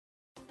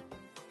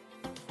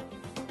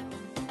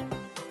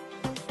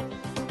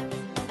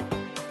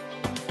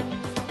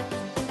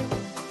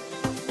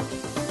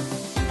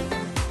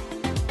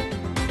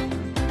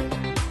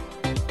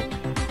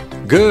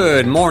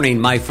Good morning,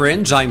 my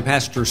friends. I'm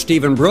Pastor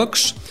Stephen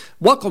Brooks.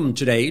 Welcome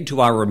today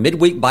to our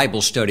midweek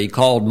Bible study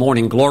called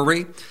Morning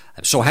Glory.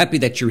 I'm so happy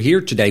that you're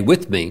here today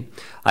with me.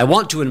 I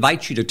want to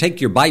invite you to take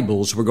your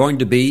Bibles. We're going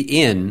to be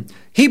in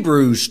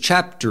Hebrews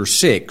chapter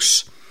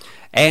 6.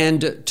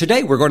 And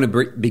today we're going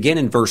to begin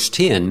in verse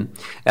 10.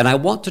 And I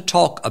want to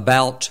talk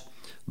about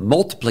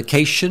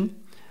multiplication,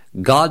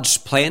 God's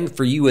plan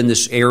for you in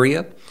this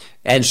area.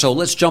 And so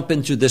let's jump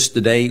into this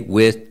today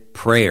with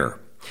prayer.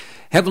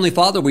 Heavenly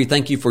Father, we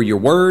thank you for your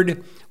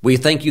word. We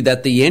thank you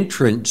that the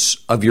entrance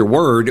of your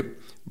word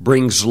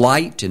brings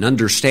light and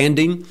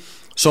understanding.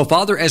 So,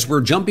 Father, as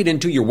we're jumping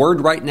into your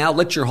word right now,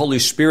 let your Holy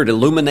Spirit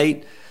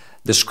illuminate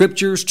the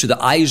scriptures to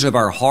the eyes of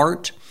our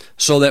heart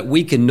so that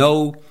we can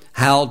know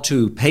how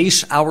to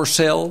pace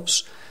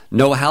ourselves,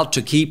 know how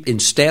to keep in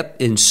step,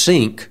 in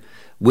sync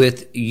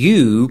with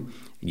you,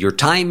 your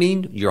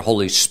timing, your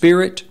Holy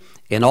Spirit,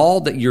 and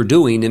all that you're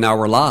doing in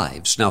our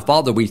lives. Now,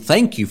 Father, we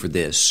thank you for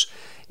this.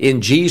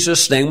 In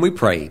Jesus' name we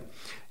pray.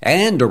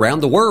 And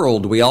around the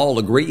world, we all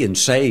agree and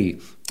say,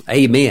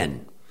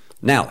 Amen.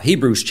 Now,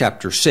 Hebrews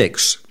chapter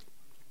 6.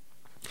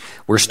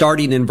 We're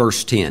starting in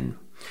verse 10.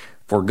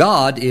 For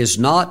God is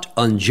not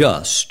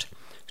unjust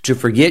to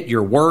forget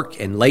your work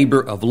and labor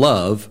of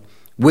love,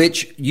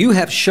 which you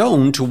have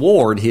shown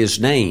toward his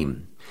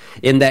name,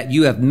 in that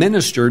you have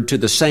ministered to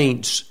the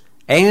saints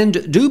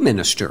and do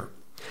minister.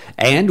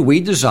 And we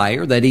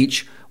desire that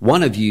each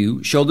one of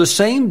you show the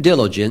same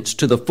diligence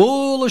to the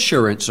full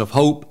assurance of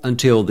hope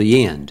until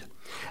the end,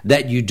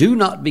 that you do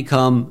not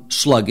become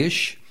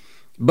sluggish,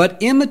 but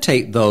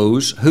imitate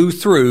those who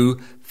through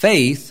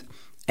faith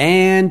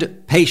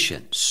and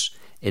patience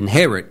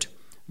inherit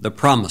the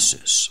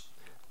promises.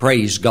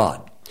 Praise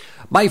God.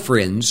 My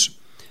friends,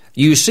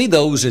 you see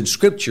those in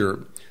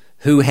Scripture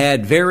who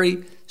had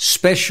very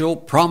special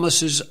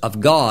promises of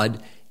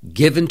God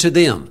given to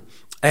them.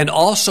 And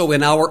also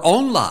in our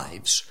own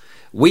lives,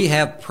 we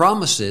have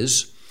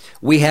promises.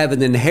 We have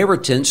an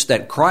inheritance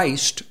that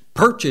Christ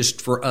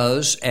purchased for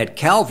us at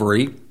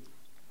Calvary,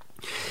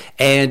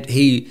 and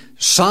he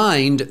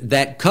signed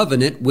that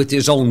covenant with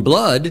his own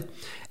blood.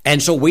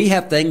 And so we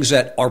have things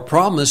that are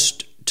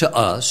promised to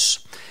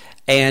us,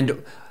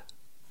 and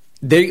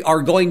they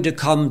are going to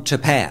come to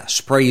pass.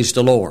 Praise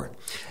the Lord.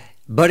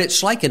 But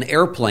it's like an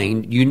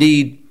airplane. You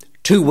need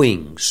two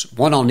wings,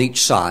 one on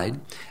each side.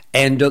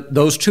 And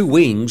those two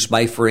wings,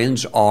 my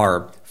friends,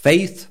 are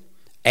faith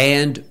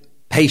and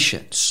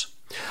patience.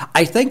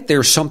 I think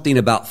there's something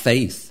about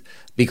faith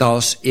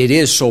because it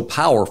is so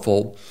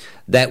powerful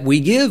that we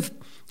give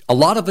a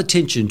lot of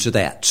attention to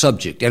that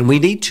subject, and we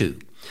need to.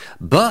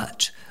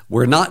 But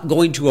we're not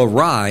going to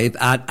arrive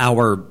at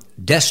our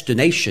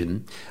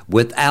destination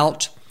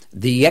without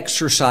the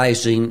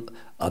exercising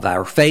of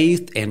our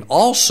faith and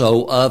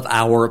also of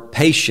our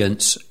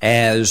patience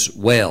as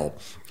well.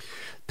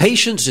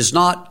 Patience is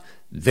not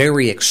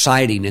very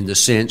exciting in the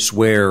sense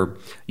where,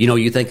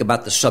 you think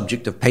about the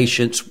subject of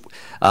patience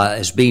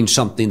as being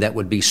something that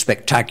would be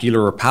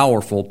spectacular or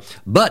powerful,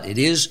 but it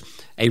is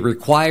a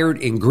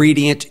required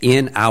ingredient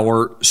in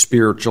our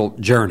spiritual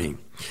journey.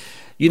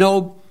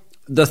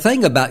 The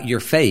thing about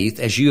your faith,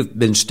 as you've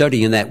been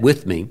studying that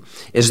with me,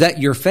 is that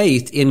your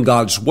faith in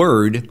God's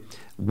Word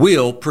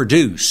will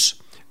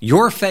produce.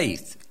 Your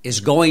faith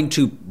is going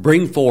to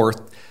bring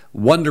forth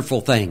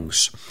wonderful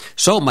things.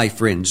 So, my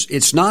friends,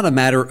 it's not a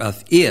matter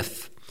of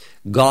if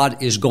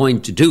God is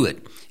going to do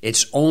it.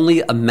 It's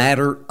only a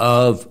matter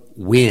of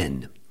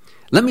when.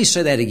 Let me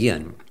say that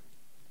again.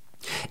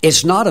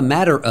 It's not a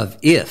matter of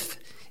if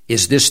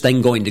is this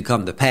thing going to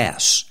come to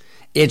pass.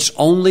 It's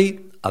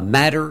only a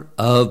matter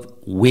of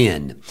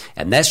when.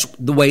 And that's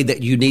the way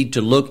that you need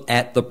to look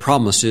at the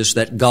promises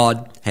that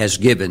God has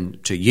given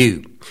to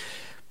you.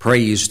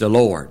 Praise the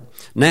Lord.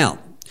 Now,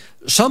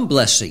 some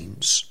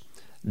blessings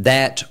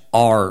that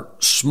are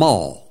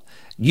small,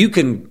 you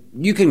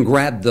can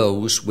grab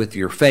those with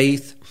your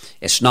faith.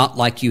 It's not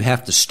like you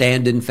have to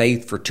stand in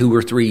faith for 2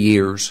 or 3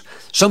 years.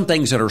 Some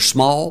things that are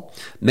small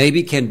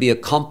maybe can be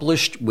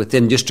accomplished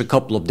within just a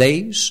couple of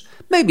days,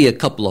 maybe a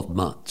couple of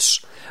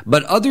months.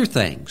 But other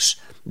things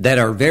that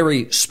are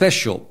very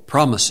special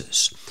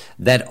promises,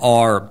 that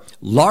are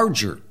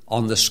larger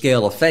on the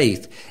scale of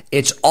faith,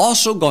 it's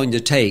also going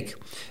to take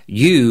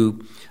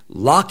you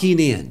locking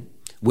in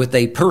with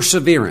a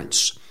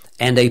perseverance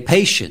and a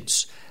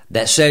patience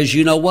that says,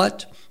 you know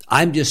what?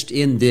 I'm just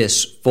in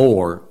this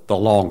for the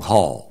long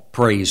haul.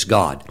 Praise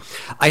God.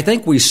 I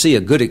think we see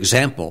a good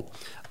example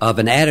of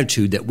an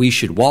attitude that we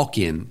should walk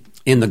in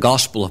the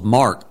Gospel of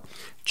Mark,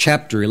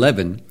 chapter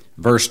 11,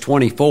 verse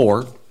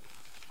 24.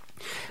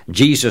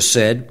 Jesus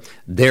said,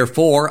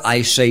 "Therefore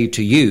I say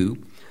to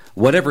you,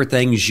 whatever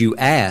things you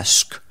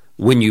ask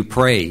when you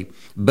pray,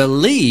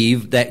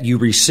 believe that you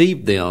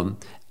receive them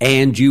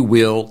and you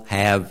will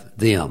have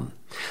them."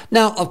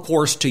 Now, of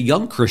course, to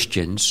young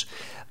Christians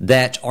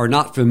that are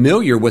not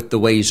familiar with the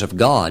ways of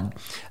God,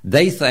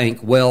 they think,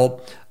 well,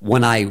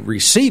 when I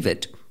receive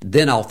it,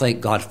 then I'll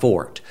thank God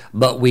for it.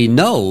 But we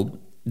know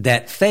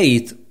that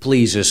faith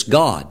pleases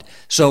God.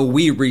 So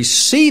we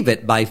receive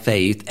it by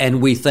faith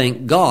and we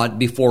thank God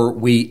before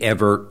we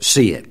ever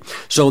see it.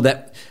 So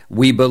that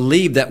we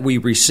believe that we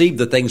receive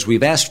the things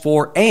we've asked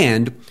for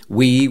and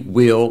we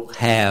will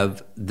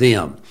have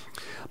them.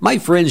 My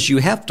friends, you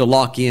have to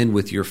lock in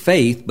with your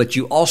faith, but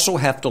you also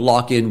have to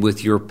lock in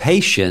with your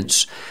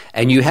patience,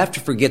 and you have to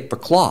forget the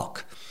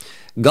clock.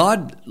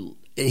 God,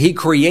 He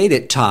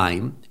created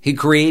time. He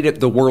created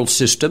the world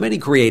system and He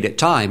created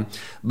time,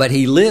 but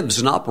He lives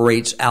and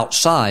operates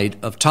outside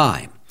of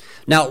time.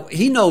 Now,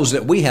 He knows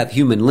that we have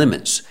human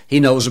limits. He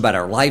knows about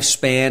our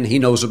lifespan. He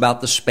knows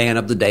about the span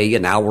of the day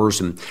and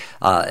hours and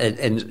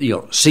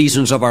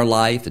seasons of our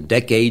life and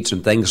decades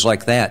and things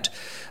like that.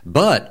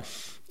 But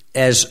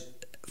as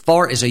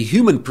far as a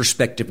human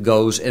perspective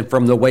goes and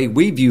from the way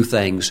we view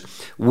things,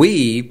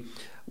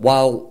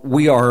 while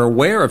we are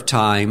aware of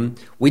time,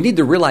 we need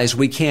to realize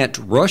we can't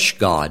rush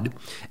God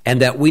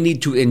and that we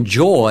need to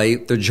enjoy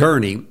the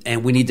journey,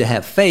 and we need to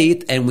have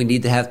faith and we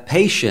need to have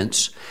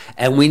patience,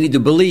 and we need to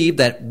believe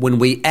that when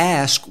we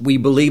ask, we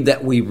believe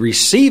that we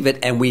receive it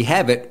and we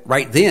have it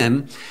right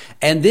then,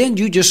 and then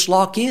you just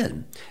lock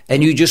in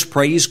and you just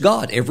praise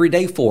God every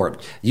day for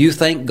it. You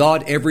thank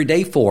God every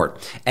day for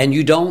it, and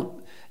you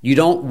don't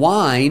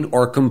whine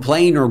or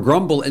complain or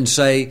grumble and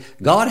say,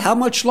 God, how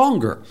much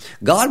longer?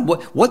 God,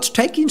 what's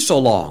taking so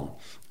long?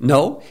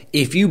 No,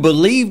 if you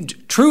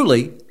believed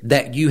truly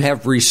that you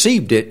have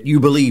received it, you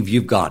believe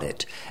you've got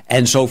it.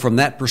 And so from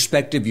that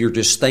perspective, you're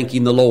just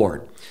thanking the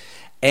Lord.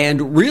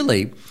 And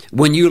really,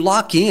 when you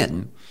lock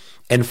in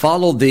and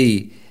follow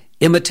the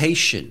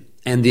imitation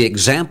and the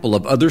example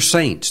of other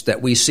saints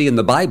that we see in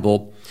the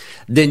Bible,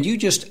 then you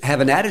just have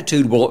an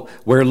attitude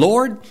where,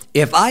 Lord,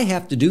 if I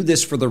have to do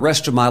this for the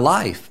rest of my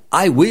life,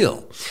 I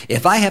will.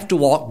 If I have to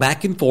walk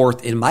back and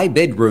forth in my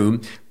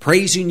bedroom,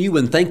 praising you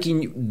and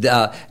thanking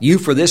you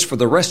for this for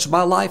the rest of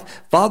my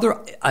life, Father,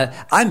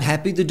 I'm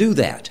happy to do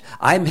that.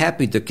 I'm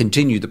happy to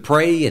continue to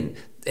pray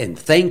and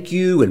thank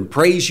you and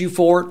praise you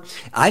for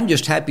it. I'm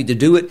just happy to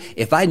do it.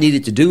 If I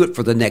needed to do it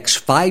for the next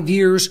 5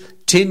 years,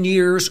 10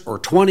 years, or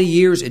 20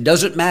 years, it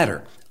doesn't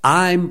matter.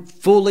 I'm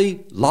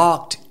fully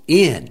locked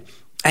in.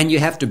 And you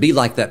have to be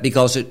like that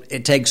because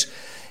it takes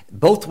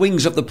both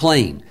wings of the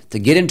plane to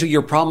get into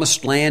your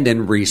promised land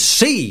and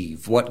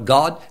receive what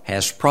God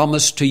has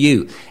promised to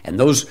you. And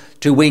those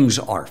two wings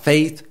are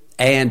faith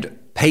and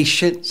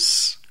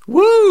patience.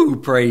 Woo!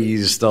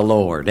 Praise the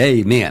Lord.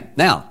 Amen.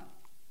 Now,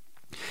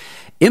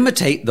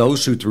 imitate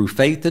those who through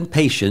faith and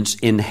patience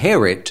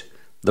inherit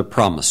the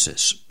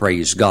promises.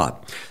 Praise God.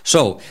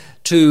 So,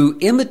 to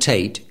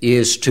imitate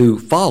is to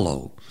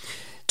follow,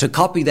 to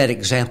copy that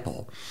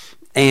example.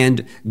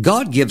 And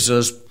God gives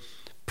us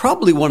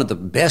probably one of the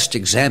best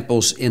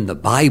examples in the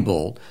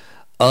Bible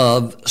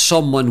of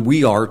someone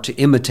we are to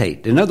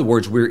imitate. In other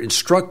words, we're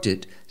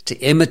instructed to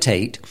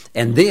imitate,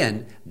 and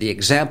then the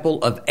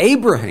example of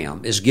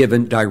Abraham is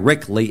given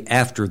directly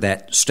after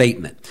that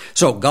statement.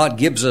 So God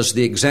gives us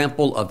the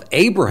example of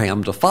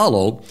Abraham to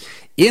follow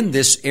in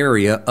this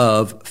area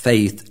of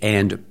faith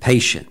and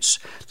patience.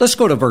 Let's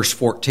go to verse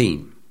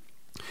 14.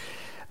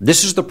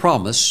 This is the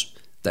promise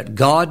that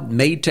God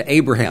made to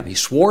Abraham. He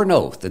swore an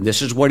oath, and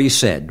this is what he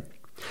said,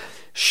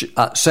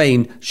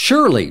 saying,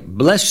 surely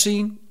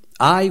blessing,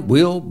 I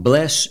will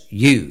bless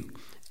you,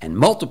 and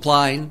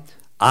multiplying,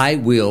 I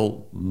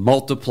will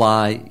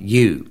multiply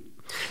you.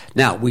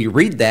 Now, we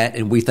read that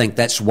and we think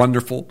that's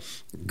wonderful.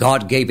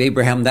 God gave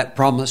Abraham that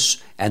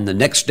promise, and the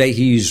next day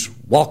he's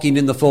walking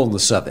in the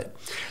fullness of it.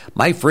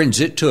 My friends,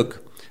 it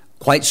took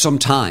quite some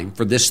time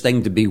for this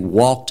thing to be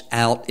walked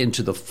out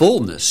into the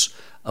fullness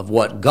of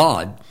what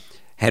God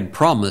had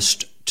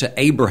promised to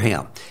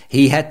Abraham.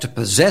 He had to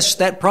possess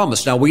that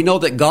promise. Now, we know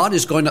that God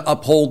is going to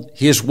uphold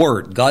His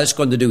word. God is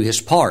going to do His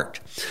part.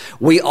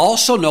 We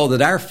also know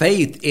that our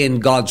faith in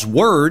God's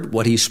word,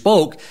 what He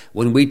spoke,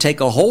 when we take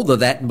a hold of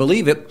that and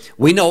believe it,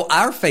 we know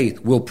our faith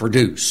will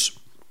produce.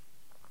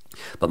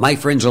 But my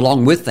friends,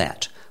 along with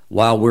that,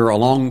 while we're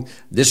along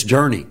this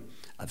journey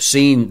of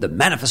seeing the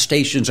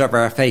manifestations of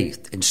our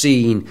faith and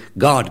seeing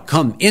God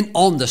come in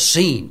on the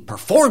scene,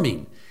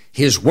 performing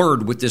His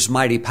word with this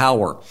mighty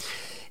power,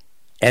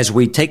 as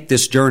we take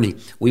this journey,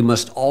 we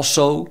must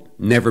also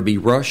never be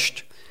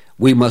rushed.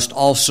 We must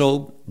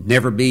also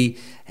never be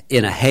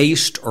in a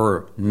haste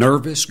or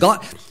nervous.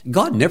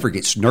 God never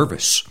gets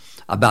nervous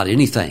about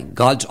anything.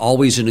 God's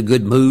always in a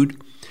good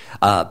mood.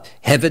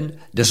 Heaven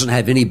doesn't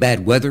have any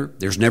bad weather.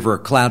 There's never a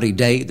cloudy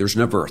day. There's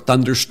never a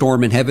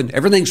thunderstorm in heaven.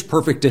 Everything's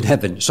perfect in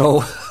heaven.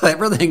 So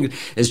everything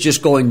is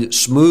just going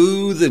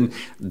smooth and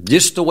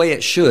just the way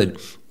it should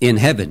in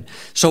heaven.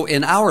 So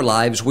in our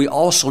lives, we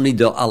also need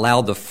to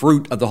allow the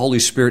fruit of the Holy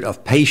Spirit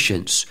of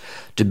patience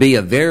to be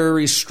a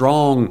very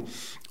strong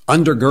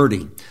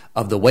undergirding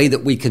of the way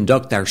that we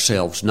conduct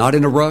ourselves, not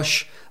in a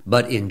rush,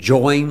 but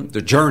enjoying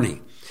the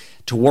journey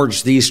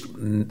towards these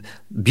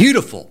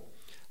beautiful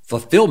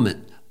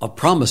fulfillment of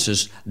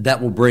promises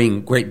that will bring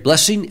great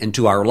blessing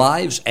into our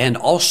lives and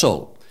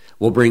also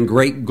will bring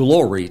great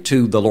glory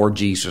to the Lord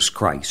Jesus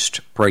Christ.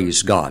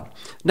 Praise God.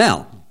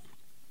 Now,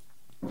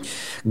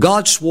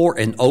 God swore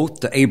an oath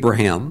to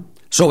Abraham,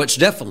 so it's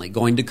definitely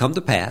going to come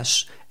to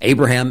pass.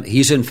 Abraham,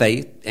 he's in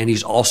faith, and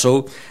he's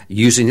also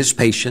using his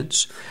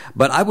patience.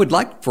 But I would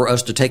like for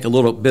us to take a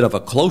little bit of a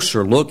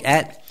closer look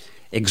at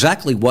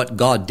exactly what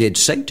God did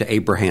say to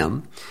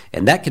Abraham,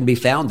 and that can be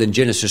found in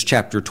Genesis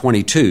chapter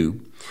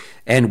 22,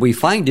 and we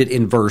find it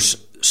in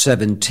verse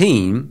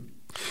 17.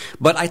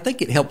 But I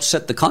think it helps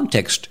set the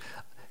context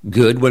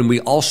good when we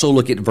also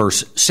look at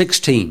verse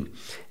 16.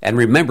 And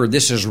remember,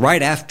 this is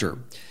right after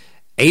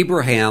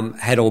Abraham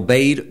had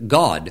obeyed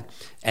God,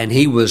 and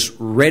he was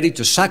ready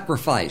to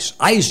sacrifice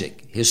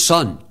Isaac, his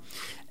son.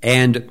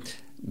 And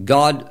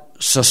God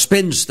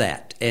suspends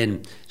that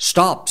and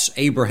stops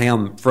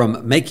Abraham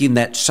from making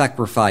that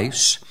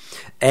sacrifice.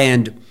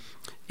 And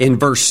in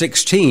verse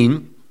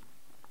 16,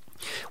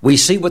 we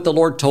see what the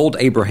Lord told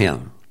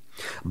Abraham.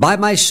 By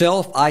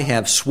myself I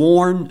have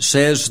sworn,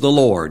 says the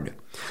Lord,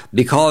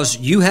 because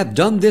you have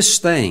done this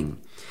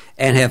thing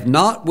and have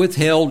not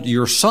withheld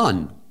your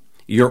son,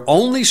 your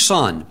only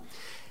son.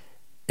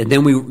 And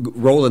then we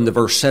roll into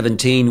verse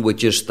 17,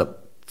 which is the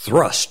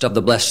thrust of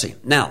the blessing.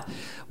 Now,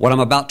 what I'm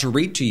about to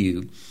read to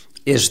you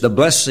is the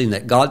blessing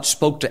that God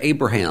spoke to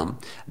Abraham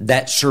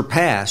that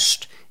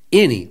surpassed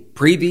any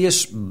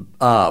previous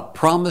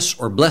promise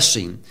or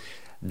blessing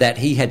that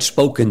he had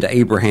spoken to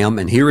Abraham.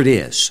 And here it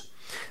is.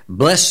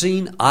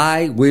 Blessing,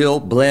 I will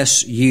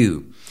bless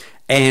you,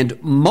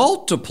 and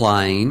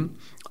multiplying,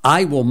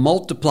 I will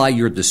multiply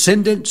your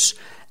descendants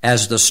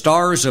as the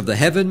stars of the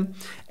heaven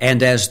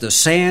and as the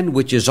sand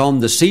which is on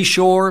the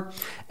seashore,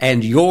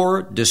 and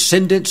your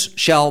descendants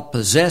shall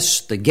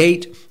possess the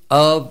gate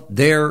of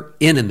their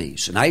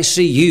enemies. And I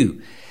see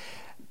you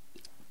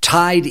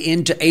tied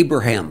into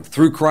Abraham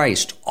through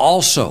Christ,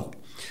 also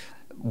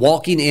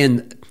walking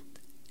in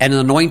an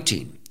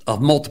anointing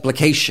of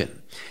multiplication,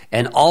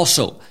 and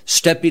also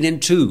stepping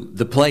into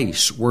the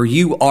place where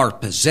you are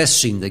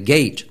possessing the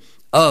gate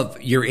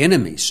of your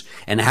enemies.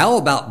 And how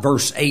about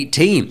verse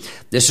 18?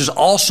 This is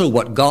also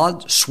what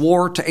God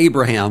swore to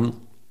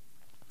Abraham.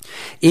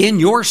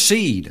 In your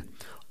seed,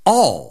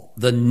 all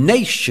the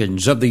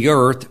nations of the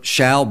earth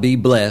shall be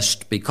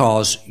blessed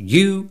because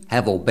you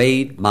have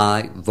obeyed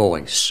my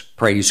voice.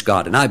 Praise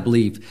God. And I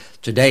believe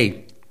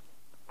today,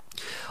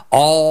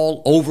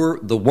 all over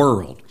the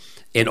world,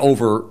 in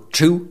over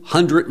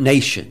 200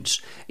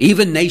 nations,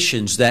 even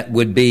nations that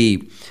would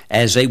be,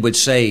 as they would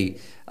say,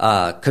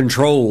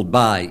 controlled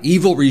by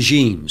evil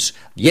regimes,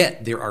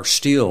 yet there are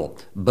still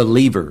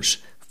believers,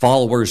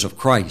 followers of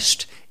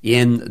Christ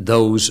in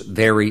those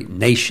very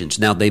nations.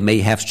 Now, they may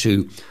have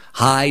to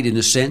hide in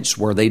a sense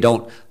where they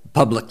don't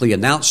publicly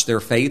announce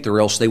their faith, or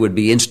else they would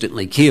be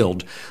instantly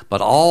killed.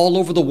 But all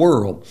over the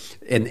world,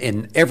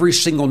 in every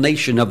single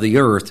nation of the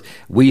earth,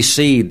 we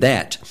see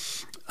that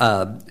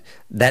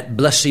that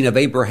blessing of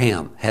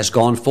Abraham has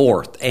gone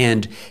forth,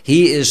 and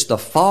he is the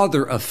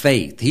father of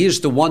faith. He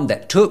is the one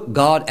that took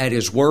God at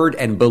his word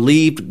and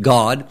believed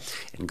God,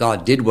 and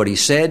God did what he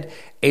said.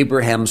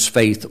 Abraham's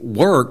faith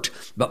worked.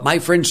 But my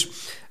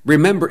friends,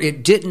 remember,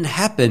 it didn't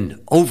happen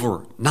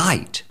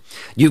overnight.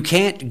 You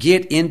can't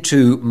get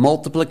into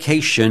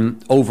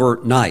multiplication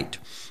overnight.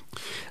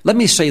 Let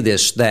me say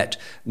this, that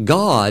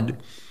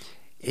God,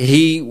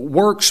 he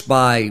works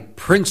by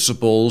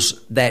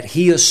principles that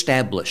he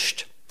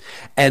established.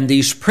 And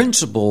these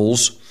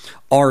principles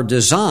are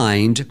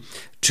designed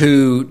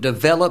to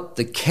develop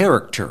the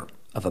character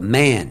of a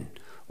man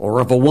or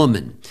of a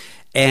woman.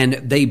 And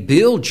they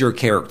build your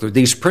character.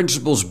 These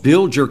principles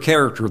build your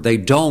character. They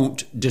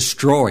don't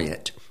destroy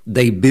it.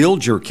 They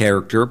build your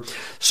character.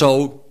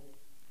 So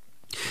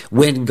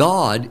when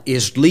God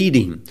is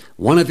leading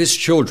one of his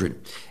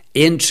children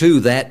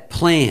into that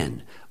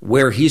plan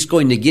where he's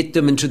going to get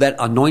them into that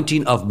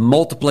anointing of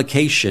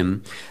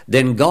multiplication,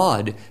 then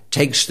God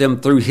takes them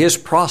through his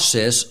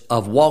process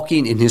of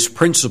walking in his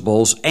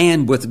principles.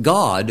 And with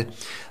God,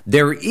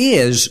 there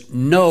is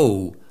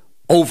no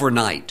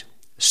overnight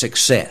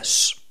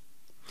success.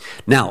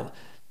 Now,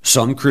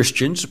 some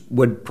Christians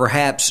would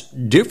perhaps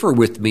differ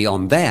with me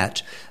on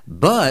that,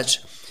 but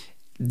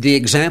the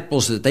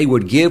examples that they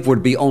would give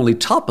would be only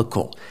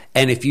topical.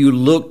 And if you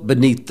look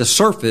beneath the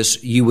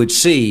surface, you would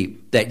see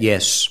that,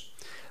 yes,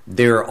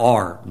 there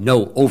are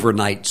no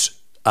overnight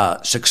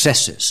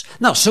successes.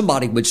 Now,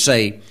 somebody would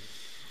say,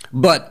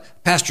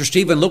 but Pastor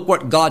Stephen, look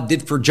what God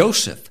did for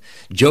Joseph.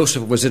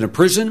 Joseph was in a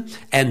prison,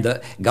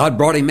 and God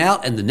brought him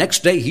out, and the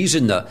next day he's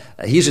in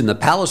the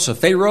palace of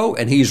Pharaoh,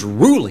 and he's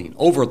ruling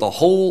over the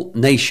whole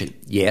nation.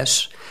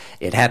 Yes,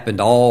 it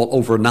happened all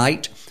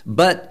overnight,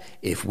 but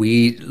if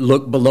we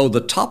look below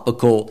the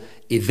topical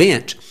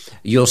event,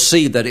 you'll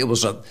see that it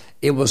was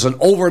an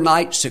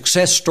overnight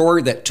success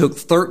story that took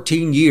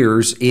 13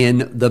 years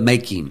in the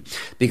making.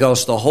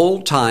 Because the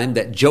whole time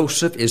that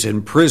Joseph is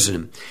in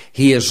prison,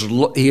 he is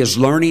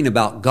learning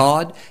about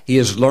God. He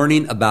is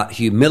learning about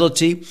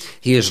humility.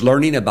 He is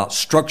learning about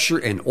structure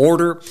and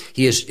order.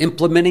 He is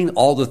implementing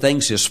all the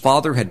things his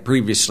father had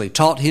previously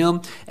taught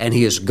him. And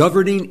he is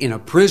governing in a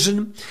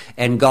prison.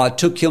 And God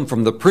took him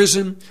from the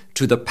prison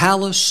to the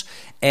palace.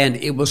 and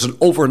it was an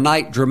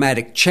overnight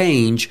dramatic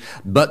change,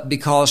 but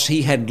because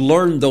he had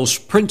learned those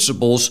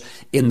principles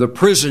in the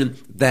prison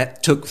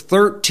that took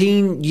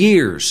 13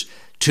 years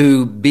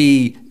to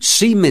be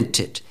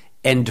cemented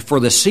and for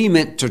the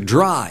cement to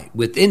dry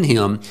within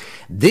him,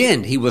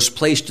 then he was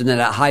placed in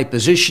that high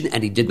position,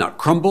 and he did not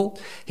crumble.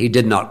 He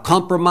did not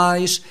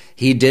compromise.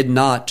 He did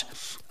not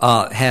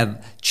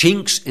have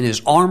chinks in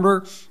his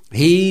armor.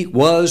 He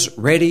was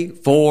ready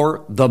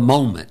for the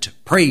moment.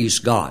 Praise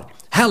God.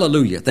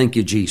 Hallelujah. Thank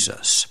you,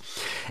 Jesus.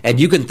 And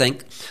you can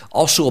think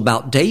also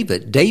about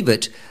David.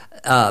 David,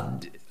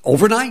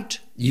 overnight,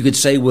 you could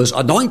say, was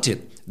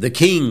anointed the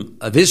king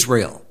of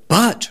Israel.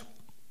 But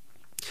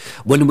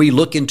when we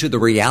look into the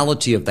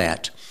reality of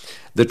that,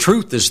 the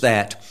truth is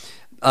that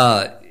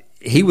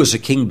he was a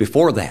king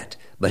before that,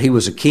 but he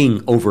was a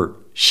king over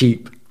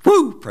sheep.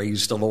 Woo!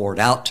 Praise the Lord.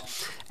 Out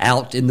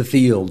in the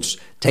fields,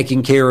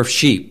 taking care of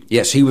sheep.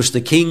 Yes, he was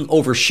the king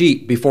over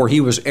sheep before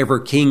he was ever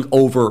king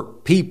over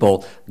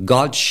people,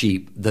 God's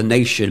sheep, the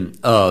nation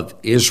of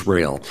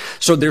Israel.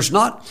 So there's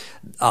not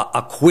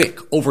a quick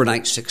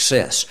overnight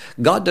success.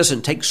 God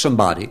doesn't take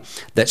somebody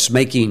that's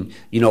making,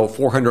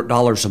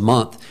 $400 a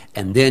month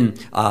and then,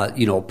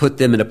 put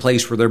them in a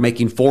place where they're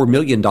making $4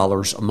 million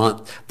a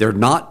month. They're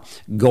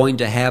not going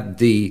to have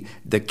the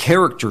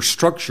character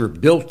structure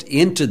built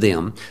into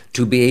them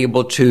to be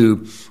able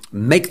to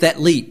make that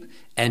leap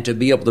and to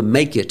be able to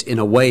make it in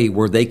a way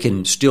where they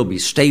can still be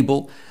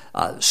stable,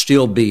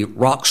 still be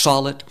rock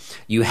solid.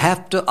 You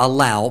have to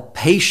allow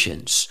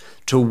patience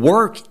to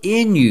work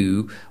in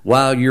you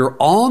while you're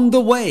on the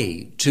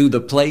way to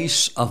the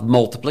place of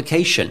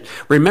multiplication.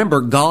 Remember,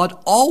 God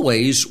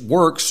always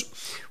works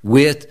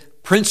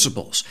with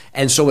principles.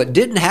 And so it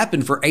didn't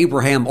happen for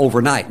Abraham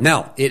overnight.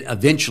 Now, it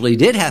eventually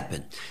did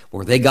happen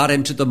where they got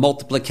into the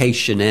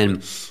multiplication,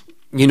 and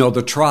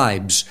the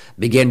tribes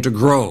began to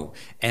grow,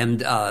 and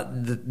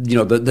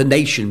the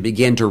nation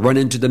began to run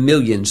into the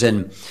millions,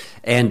 and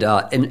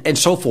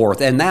so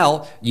forth. And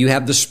now you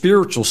have the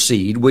spiritual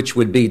seed, which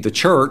would be the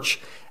church,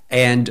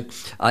 and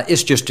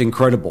it's just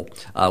incredible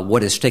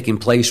what is taking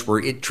place, where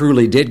it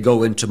truly did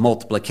go into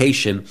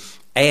multiplication,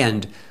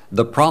 and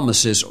the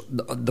promise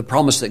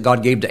that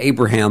God gave to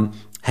Abraham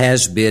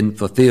has been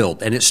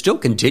fulfilled, and it's still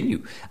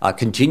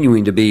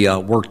continuing to be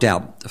worked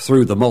out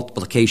through the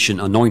multiplication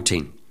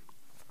anointing.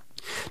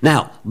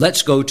 Now,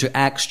 let's go to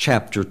Acts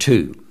chapter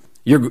 2.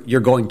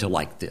 You're going to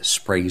like this.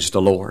 Praise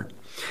the Lord.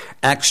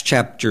 Acts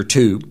chapter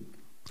 2,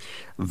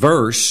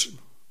 verse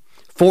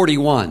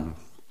 41.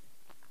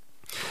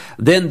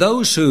 Then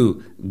those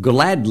who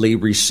gladly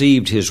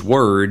received his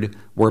word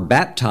were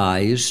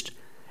baptized,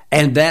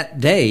 and that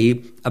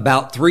day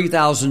about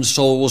 3,000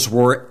 souls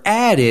were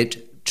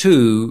added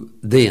to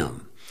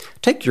them.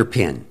 Take your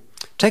pen,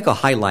 take a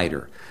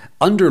highlighter,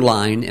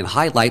 underline and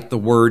highlight the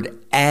word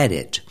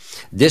added.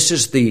 This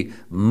is the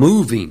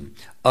moving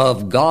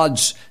of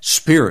God's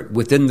Spirit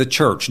within the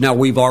church. Now,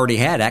 we've already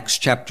had Acts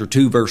chapter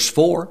 2, verse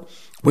 4.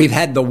 We've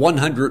had the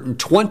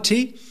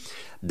 120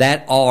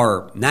 that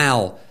are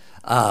now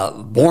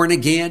born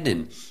again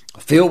and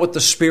filled with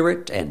the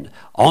Spirit and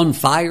on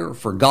fire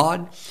for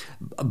God.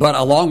 But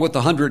along with the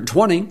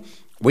 120,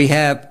 we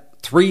have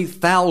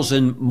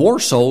 3,000 more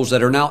souls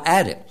that are now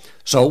added.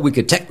 So we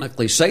could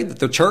technically say that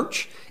the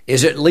church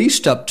is at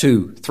least up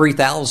to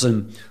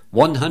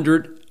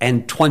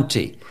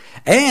 3,120.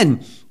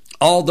 And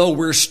although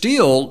we're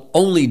still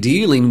only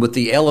dealing with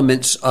the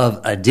elements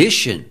of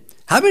addition,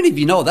 how many of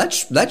you know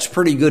that's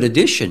pretty good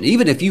addition?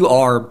 Even if you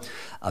are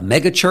a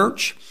mega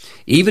church,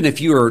 even if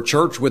you are a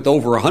church with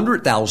over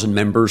 100,000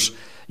 members,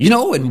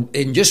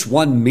 in just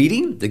one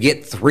meeting to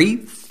get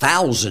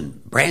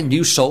 3,000 brand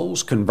new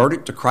souls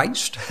converted to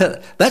Christ,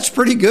 that's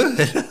pretty good.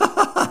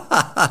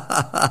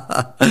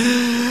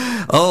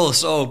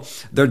 So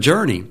their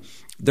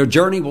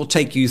journey will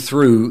take you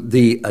through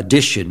the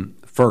addition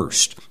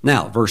first.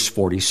 Now, verse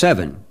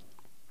 47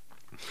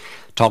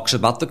 talks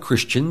about the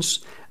Christians,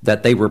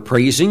 that they were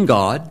praising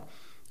God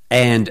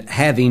and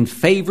having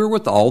favor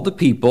with all the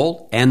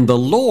people, and the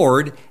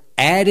Lord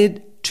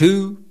added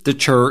to the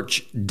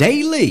church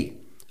daily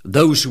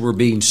those who were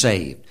being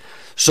saved.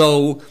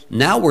 So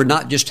now we're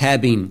not just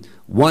having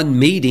one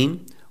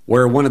meeting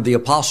where one of the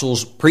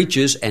apostles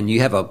preaches and you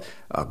have a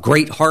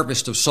great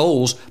harvest of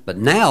souls, but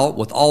now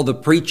with all the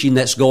preaching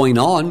that's going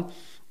on,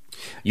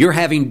 you're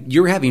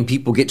having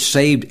people get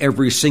saved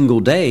every single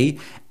day.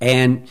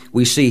 And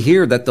we see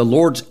here that the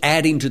Lord's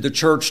adding to the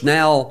church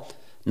now,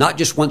 not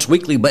just once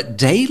weekly, but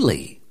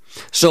daily.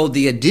 So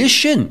the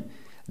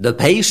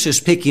pace is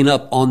picking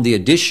up on the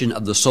addition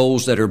of the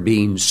souls that are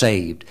being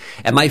saved.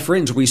 And my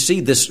friends, we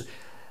see this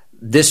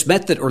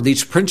method or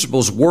these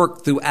principles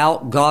work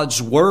throughout God's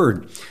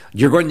Word.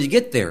 You're going to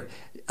get there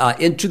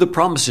into the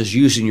promises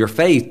using your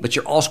faith, but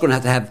you're also going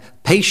to have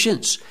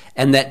patience.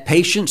 And that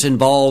patience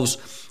involves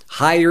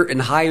higher and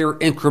higher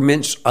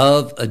increments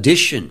of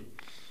addition.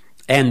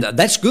 And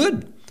that's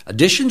good.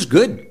 Addition's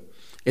good.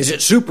 Is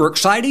it super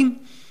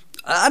exciting?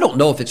 I don't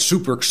know if it's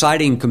super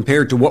exciting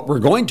compared to what we're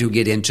going to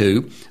get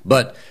into,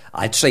 but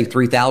I'd say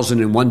 3,000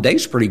 in one day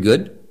is pretty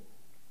good.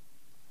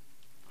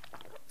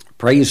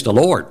 Praise the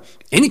Lord.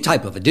 Any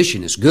type of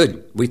addition is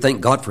good. We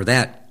thank God for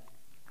that.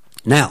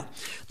 Now,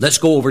 let's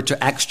go over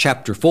to Acts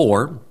chapter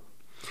 4,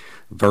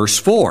 verse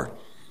 4.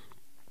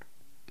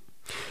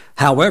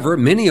 However,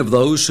 many of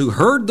those who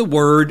heard the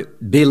word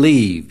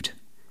believed,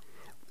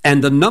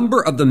 and the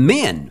number of the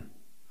men,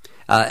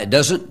 it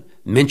doesn't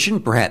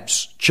mention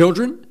perhaps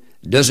children,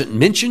 doesn't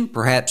mention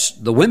perhaps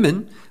the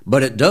women,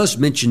 but it does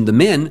mention the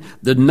men.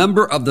 The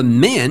number of the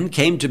men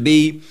came to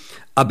be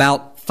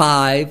about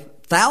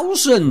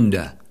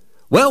 5,000.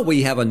 Well,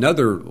 we have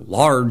another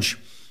large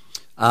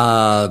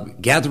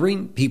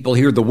gathering. People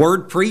hear the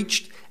word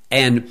preached,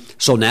 and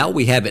so now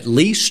we have at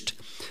least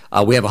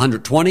we have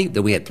 120.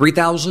 Then we had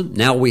 3,000.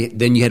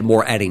 Then you had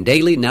more adding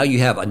daily. Now you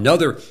have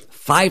another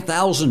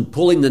 5,000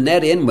 pulling the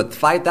net in with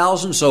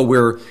 5,000. So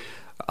we're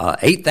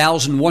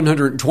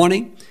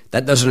 8,120.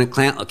 That doesn't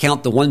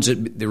account the ones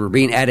that were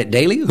being added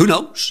daily. Who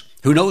knows?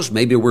 Who knows?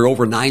 Maybe we're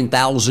over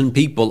 9,000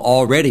 people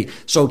already.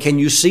 So can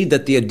you see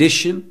that the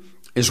addition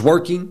is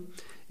working?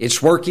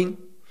 It's working.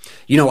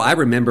 You know, I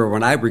remember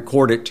when I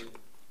recorded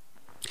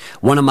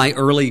one of my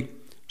early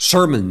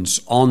sermons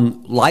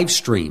on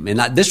Livestream,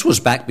 and this was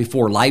back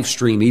before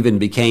Livestream even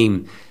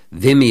became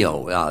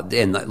Vimeo.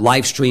 And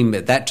Livestream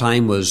at that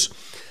time was,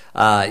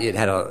 it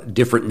had a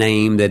different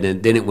name, then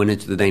it went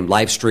into the name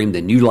Livestream,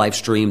 then New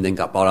Livestream, then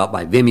got bought out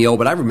by Vimeo.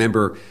 But I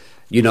remember,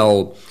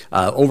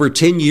 over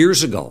 10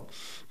 years ago,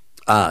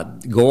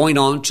 going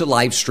on to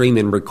Livestream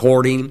and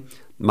recording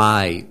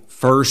my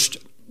first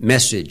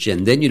message.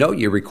 And then,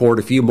 you record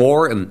a few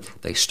more and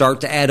they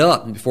start to add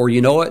up. And before you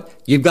know it,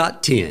 you've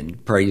got 10,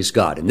 praise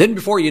God. And then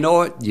before you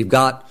know it, you've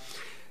got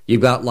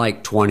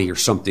like 20 or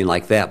something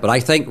like that. But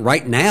I think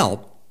right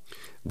now,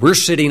 we're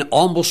sitting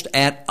almost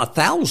at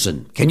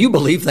 1,000. Can you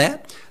believe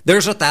that?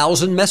 There's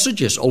 1,000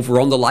 messages over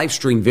on the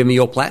Livestream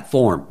Vimeo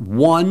platform.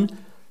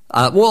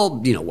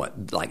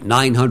 Like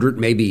 900,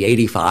 maybe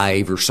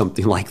 85 or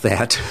something like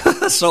that.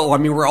 So,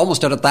 we're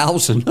almost at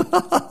 1,000.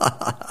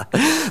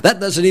 That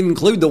doesn't even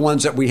include the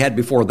ones that we had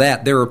before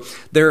that. They're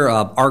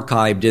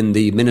archived in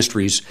the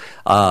ministry's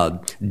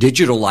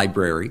digital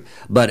library.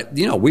 But,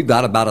 we've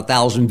got about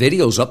 1,000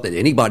 videos up that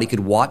anybody could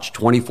watch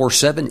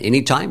 24/7,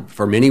 anytime,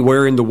 from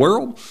anywhere in the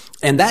world.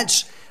 And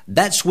that's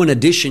when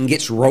addition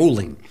gets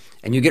rolling.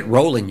 And you get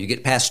rolling, you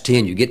get past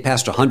 10, you get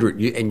past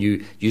 100,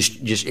 it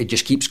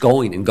just keeps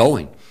going and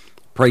going.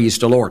 Praise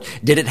the Lord.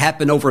 Did it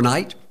happen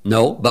overnight?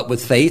 No, but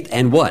with faith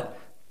and what?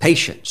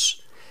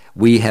 Patience.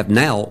 We have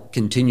now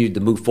continued to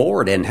move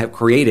forward and have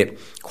created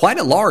quite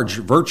a large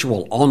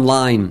virtual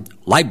online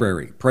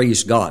library.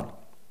 Praise God.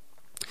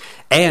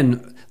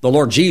 And the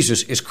Lord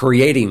Jesus is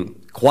creating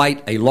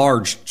quite a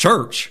large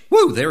church.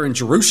 Woo, there in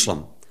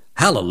Jerusalem.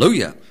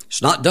 Hallelujah.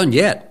 It's not done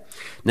yet.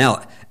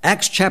 Now,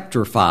 Acts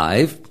chapter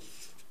 5,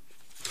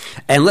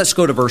 and let's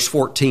go to verse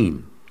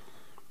 14.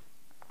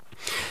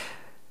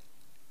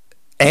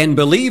 And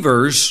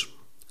believers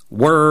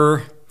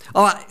were,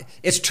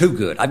 it's too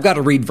good. I've got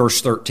to read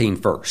verse 13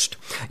 first.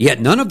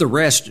 Yet none of the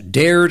rest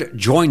dared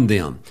join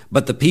them,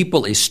 but the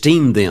people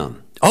esteemed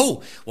them.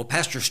 Oh, well,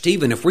 Pastor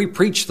Stephen, if we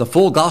preach the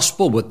full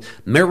gospel with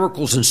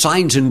miracles and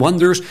signs and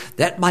wonders,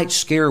 that might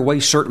scare away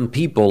certain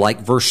people,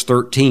 like verse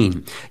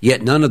 13.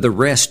 Yet none of the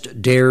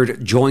rest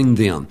dared join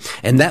them.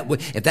 And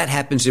if that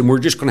happens, then we're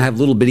just going to have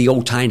little bitty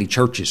old tiny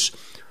churches.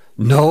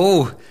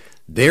 No,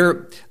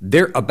 they're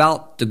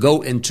about to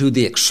go into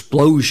the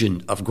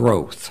explosion of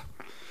growth.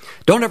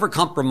 Don't ever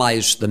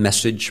compromise the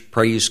message,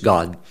 praise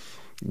God.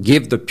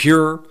 Give the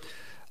pure,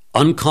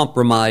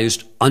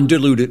 uncompromised,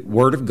 undiluted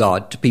Word of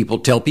God to people.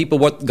 Tell people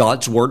what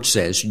God's Word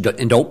says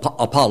and don't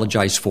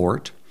apologize for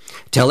it.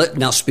 Tell it,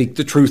 now speak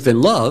the truth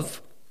in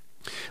love.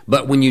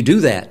 But when you do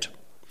that,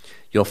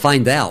 you'll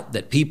find out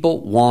that people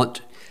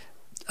want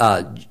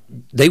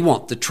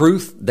the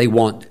truth. They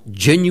want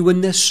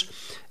genuineness.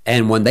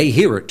 And when they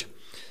hear it,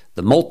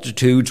 the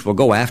multitudes will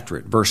go after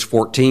it. Verse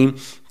 14,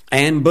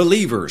 and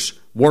believers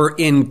were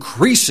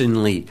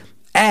increasingly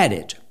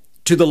added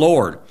to the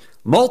Lord.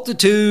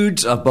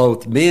 Multitudes of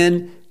both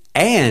men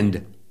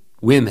and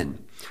women.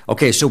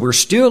 Okay, so we're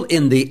still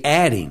in the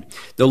adding.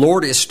 The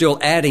Lord is still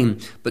adding,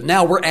 but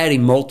now we're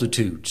adding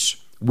multitudes.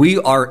 We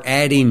are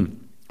adding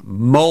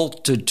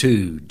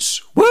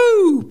multitudes.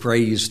 Woo!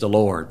 Praise the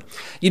Lord.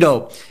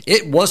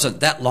 It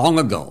wasn't that long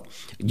ago.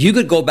 You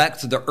could go back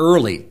to the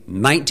early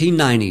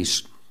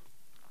 1990s.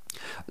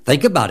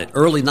 Think about it,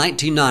 early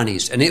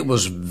 1990s, and it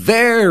was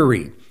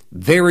very,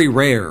 very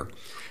rare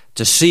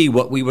to see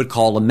what we would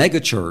call a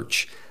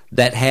megachurch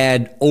that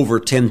had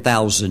over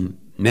 10,000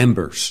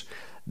 members.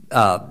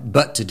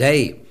 But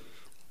today,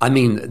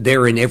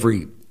 they're in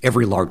every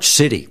large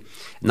city.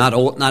 Not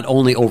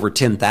only over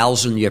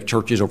 10,000, you have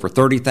churches over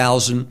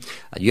 30,000.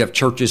 You have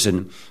churches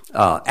in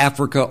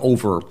Africa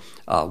over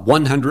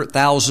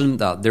 100,000.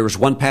 There was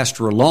one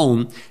pastor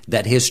alone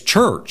that his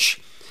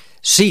church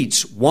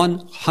seats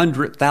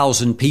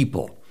 100,000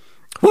 people.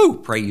 Woo!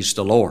 Praise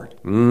the Lord.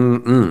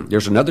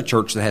 There's another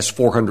church that has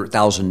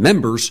 400,000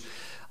 members,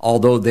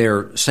 although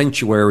their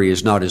sanctuary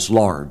is not as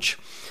large.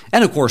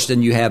 And of course,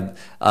 then you have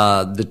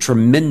the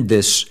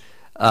tremendous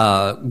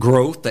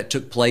growth that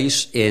took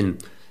place in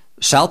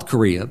South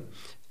Korea.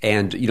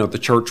 And, the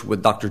church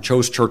with Dr.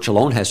 Cho's church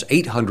alone has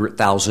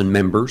 800,000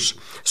 members.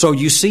 So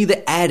you see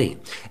the adding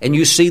and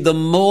you see the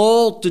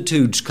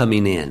multitudes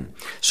coming in.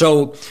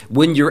 So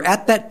when you're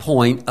at that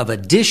point of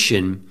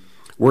addition,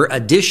 where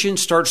addition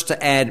starts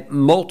to add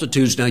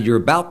multitudes, now you're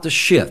about to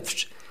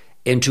shift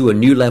into a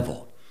new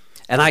level.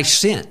 And I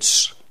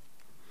sense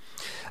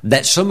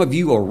that some of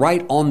you are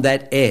right on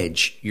that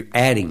edge. You're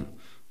adding,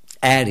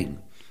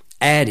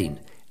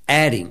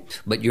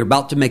 but you're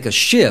about to make a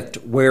shift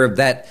where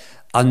that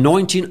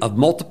anointing of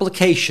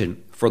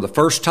multiplication for the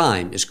first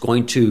time is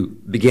going to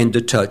begin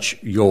to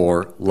touch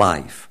your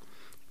life.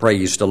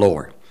 Praise the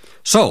Lord.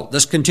 So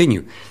let's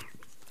continue.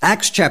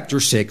 Acts chapter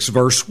 6,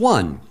 verse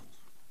 1.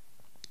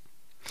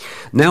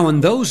 Now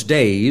in those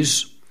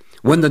days,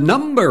 when the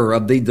number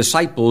of the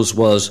disciples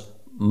was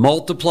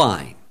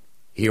multiplying,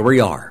 here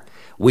we are.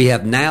 We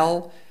have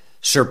now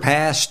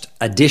surpassed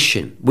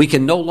addition. We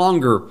can no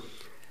longer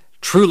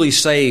truly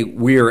say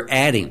we're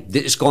adding.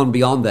 It's gone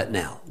beyond that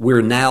now.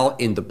 We're now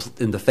in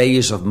the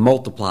phase of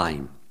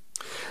multiplying.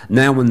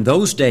 Now in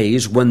those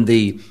days, when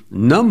the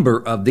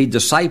number of the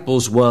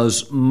disciples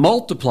was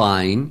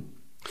multiplying,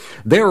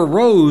 there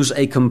arose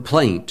a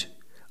complaint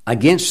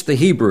against the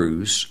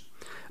Hebrews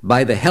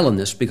by the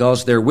Hellenists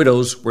because their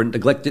widows were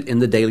neglected in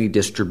the daily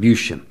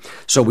distribution.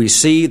 So we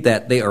see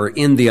that they are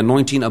in the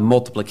anointing of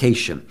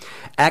multiplication.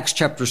 Acts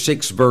chapter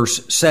 6,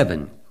 verse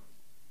 7.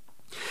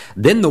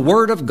 Then the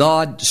word of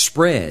God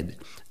spread,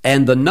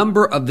 and the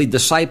number of the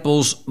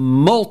disciples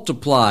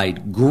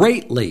multiplied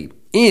greatly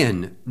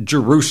in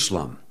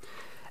Jerusalem,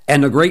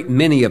 and a great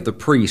many of the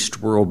priests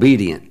were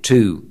obedient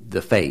to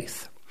the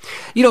faith.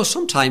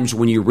 Sometimes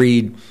when you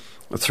read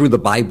through the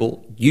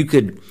Bible, you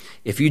could,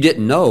 if you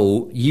didn't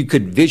know, you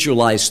could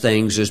visualize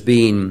things as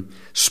being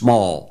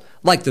small,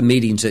 like the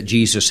meetings that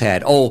Jesus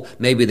had. Oh,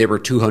 maybe there were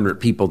 200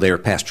 people there,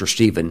 Pastor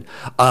Stephen.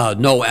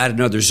 No, add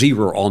another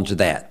zero onto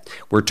that.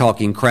 We're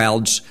talking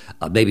crowds,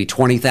 maybe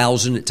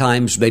 20,000 at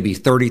times, maybe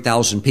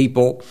 30,000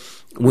 people.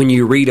 When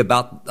you read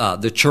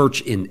about the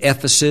church in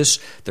Ephesus,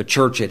 the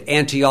church at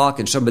Antioch,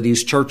 and some of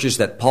these churches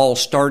that Paul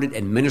started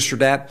and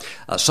ministered at,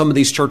 some of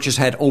these churches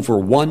had over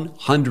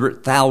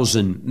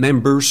 100,000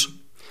 members.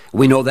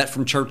 We know that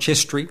from church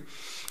history.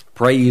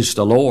 Praise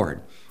the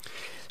Lord.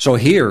 So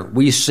here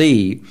we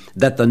see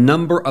that the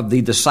number of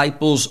the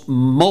disciples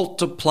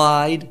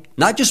multiplied,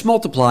 not just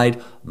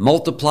multiplied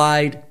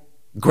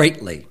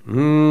greatly.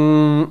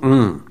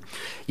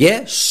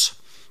 Yes,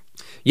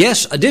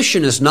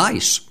 addition is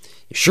nice.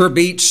 It sure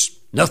beats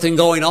nothing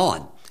going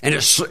on. And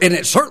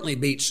it certainly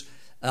beats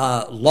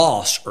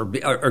loss or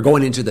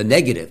going into the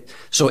negative.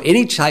 So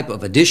any type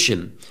of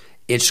addition,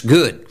 it's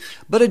good.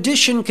 But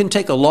addition can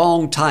take a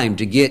long time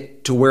to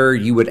get to where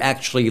you would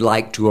actually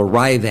like to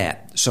arrive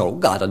at. So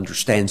God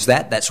understands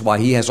that. That's why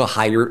He has a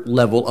higher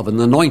level of an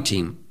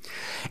anointing.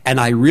 And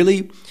I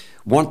really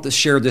want to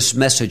share this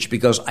message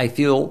because I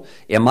feel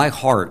in my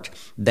heart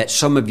that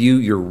some of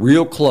you're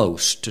real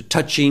close to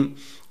touching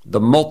the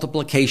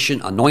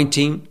multiplication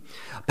anointing.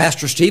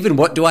 Pastor Stephen,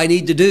 what do I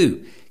need to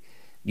do?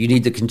 You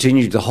need to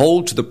continue to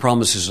hold to the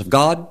promises of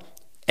God,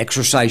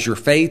 exercise your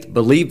faith,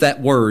 believe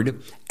that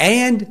word,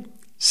 and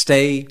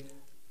stay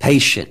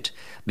patient.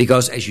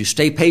 Because as you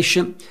stay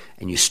patient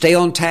and you stay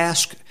on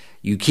task,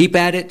 you keep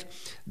at it,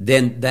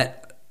 then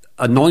that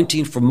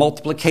anointing for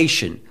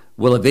multiplication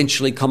will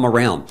eventually come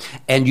around.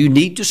 And you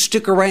need to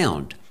stick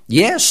around.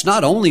 Yes,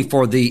 not only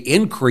for the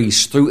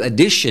increase through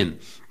addition,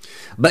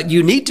 but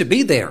you need to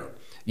be there.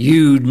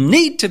 You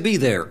need to be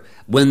there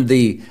when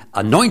the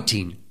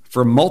anointing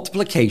for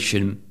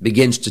multiplication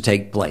begins to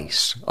take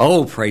place.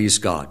 Oh, praise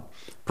God.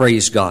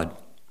 Praise God.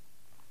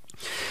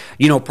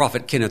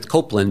 Prophet Kenneth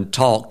Copeland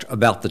talked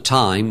about the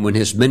time when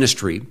his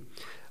ministry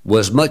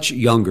was much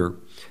younger,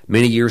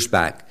 many years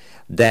back,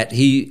 that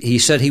he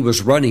said he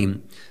was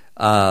running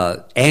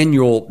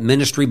annual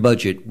ministry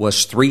budget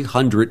was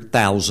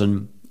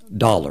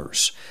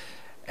 $300,000.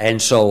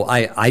 And so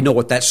I know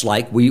what that's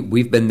like.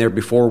 We've been there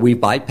before. We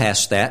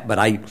bypassed that, but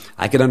I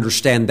can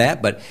understand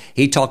that. But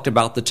he talked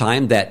about the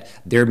time that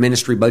their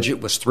ministry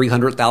budget was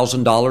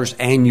 $300,000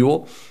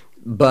 annual,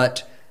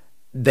 but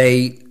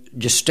they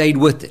just stayed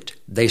with it.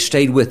 They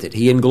stayed with it,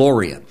 he and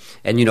Gloria.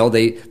 And,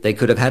 they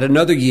could have had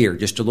another year,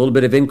 just a little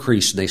bit of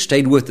increase, and they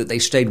stayed with it.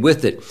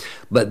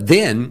 But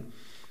then,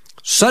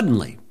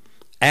 suddenly,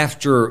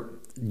 after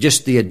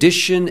just the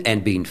addition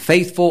and being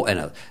faithful, and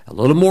a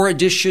little more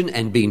addition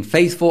and being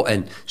faithful,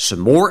 and some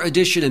more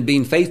addition and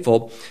being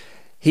faithful,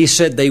 he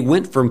said they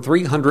went from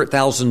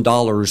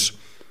 $300,000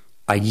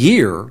 a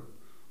year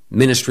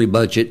ministry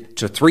budget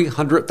to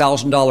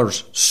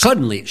 $300,000.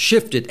 Suddenly it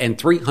shifted, and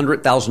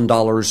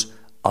 $300,000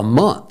 a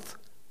month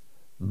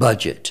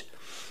budget.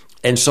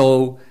 And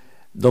so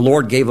the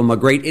Lord gave them a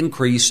great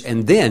increase,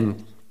 and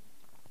then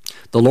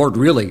the Lord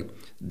really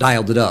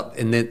dialed it up.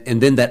 And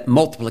then that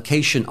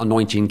multiplication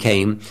anointing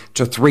came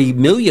to $3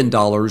 million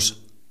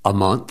a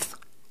month.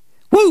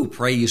 Woo!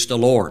 Praise the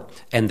Lord.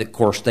 And of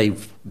course,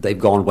 they've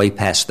gone way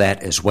past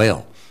that as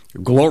well.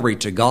 Glory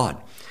to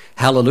God.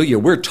 Hallelujah.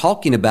 We're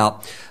talking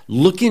about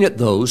looking at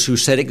those who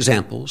set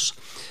examples,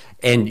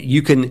 and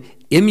you can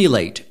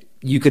emulate,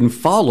 you can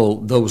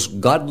follow those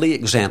godly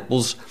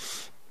examples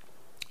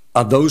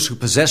of those who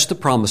possess the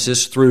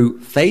promises through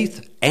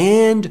faith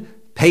and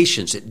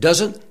patience. It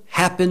doesn't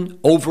happen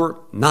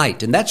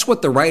overnight. And that's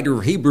what the writer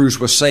of Hebrews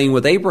was saying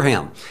with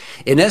Abraham.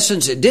 In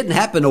essence, it didn't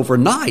happen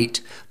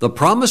overnight. The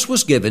promise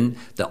was given,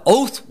 the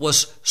oath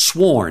was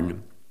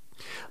sworn,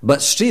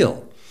 but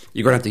still,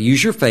 you're going to have to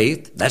use your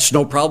faith. That's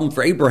no problem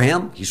for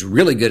Abraham. He's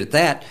really good at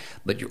that.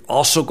 But you're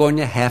also going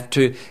to have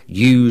to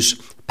use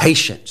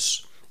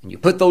patience. And you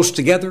put those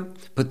together,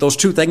 put those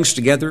two things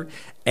together,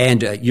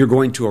 and you're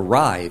going to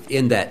arrive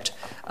in that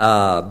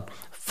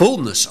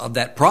fullness of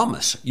that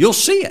promise. You'll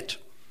see it.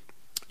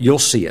 You'll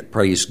see it.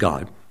 Praise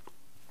God.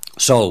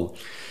 So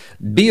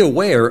be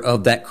aware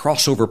of that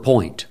crossover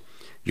point.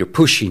 You're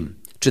pushing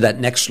to that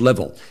next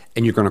level,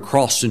 and you're going to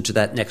cross into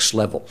that next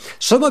level.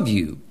 Some of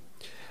you,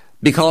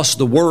 because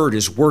the Word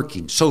is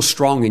working so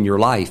strong in your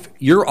life,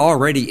 you're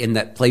already in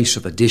that place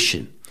of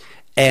addition.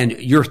 And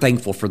you're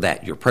thankful for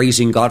that. You're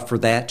praising God for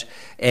that.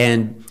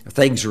 And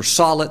things are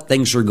solid.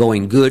 Things are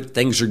going good.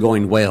 Things are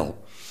going well.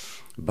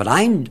 But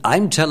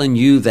I'm telling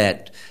you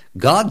that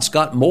God's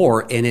got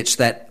more, and it's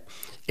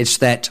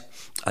that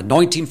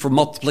anointing for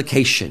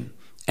multiplication.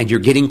 And you're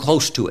getting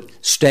close to it.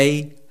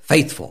 Stay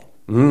faithful.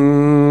 Now,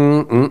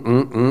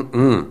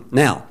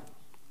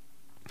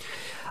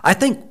 I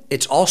think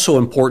it's also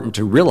important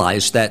to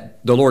realize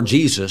that the Lord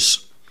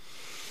Jesus,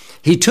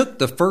 He took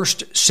the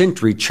first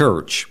century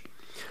church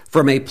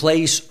from a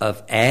place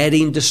of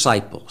adding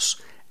disciples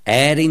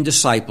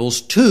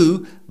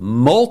to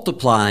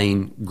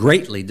multiplying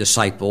greatly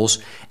disciples,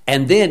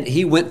 and then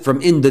He went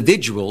from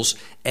individuals,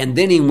 and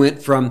then He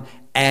went from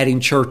adding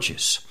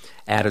churches.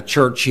 Add a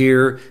church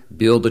here,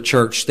 build a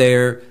church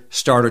there,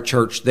 start a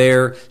church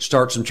there,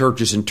 start some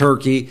churches in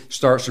Turkey,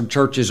 start some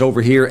churches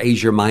over here,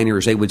 Asia Minor,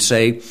 as they would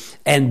say,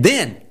 and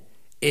then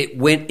it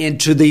went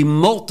into the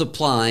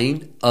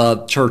multiplying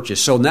of churches.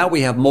 So now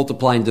we have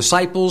multiplying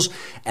disciples,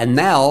 and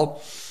now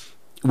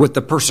with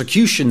the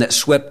persecution that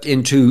swept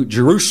into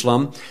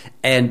Jerusalem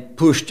and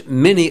pushed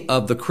many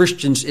of the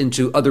Christians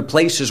into other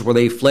places where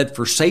they fled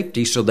for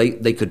safety so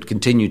they could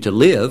continue to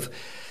live,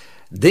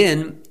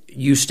 then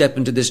you step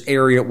into this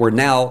area where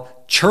now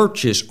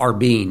churches are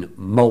being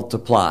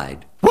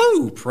multiplied.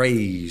 Woo!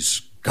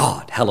 Praise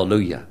God.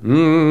 Hallelujah.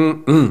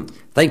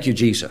 Thank you,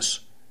 Jesus.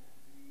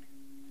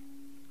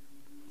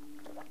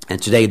 And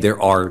today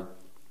there are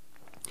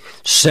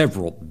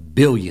several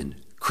billion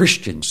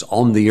Christians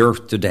on the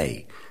earth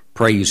today.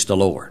 Praise the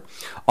Lord.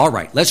 All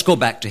right, let's go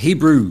back to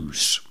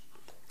Hebrews.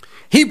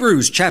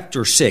 Hebrews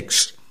chapter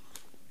 6,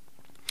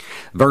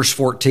 verse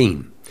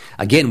 14.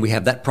 Again, we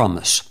have that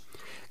promise.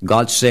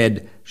 God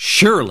said,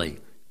 surely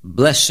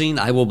blessing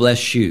I will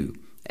bless you,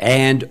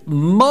 and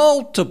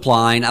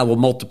multiplying I will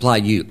multiply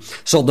you.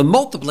 So the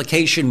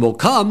multiplication will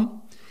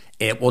come.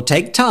 It will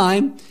take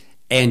time.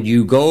 And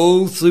you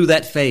go through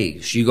that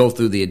phase. You go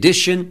through the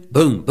addition,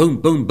 boom,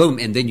 boom, boom, boom,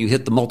 and then you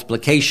hit the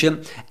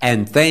multiplication,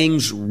 and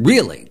things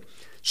really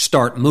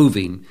start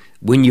moving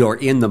when you're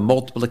in the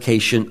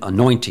multiplication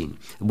anointing.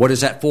 What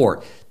is that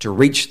for? To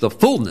reach the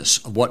fullness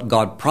of what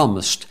God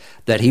promised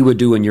that He would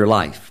do in your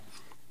life.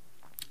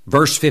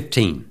 Verse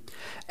 15,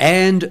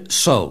 and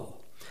so,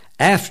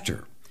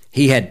 after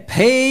He had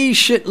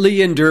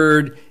patiently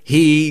endured,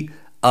 He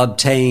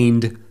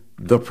obtained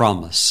the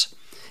promise.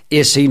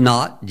 Is He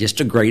not just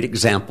a great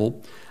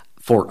example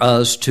for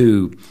us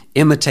to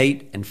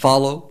imitate and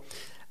follow?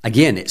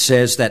 Again, it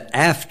says that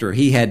after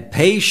He had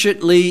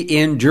patiently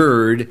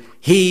endured,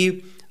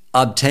 He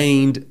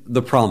obtained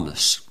the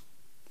promise.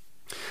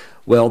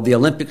 Well, the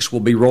Olympics will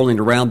be rolling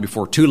around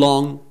before too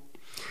long,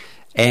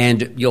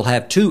 and you'll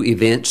have two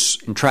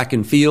events in track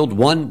and field.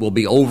 One will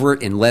be over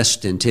in less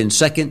than 10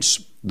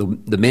 seconds,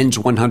 the men's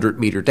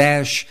 100-meter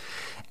dash,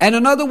 and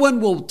another one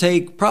will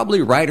take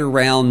probably right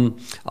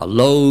around a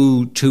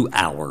low 2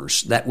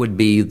 hours. That would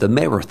be the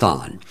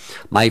marathon.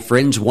 My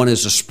friends, one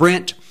is a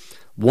sprint.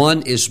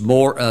 One is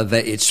more of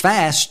it's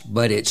fast,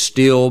 but it's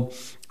going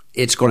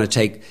to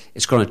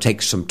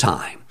take some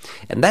time.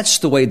 And that's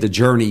the way the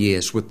journey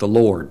is with the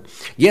Lord.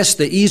 Yes,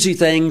 the easy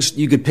things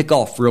you could pick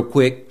off real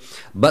quick,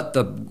 but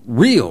the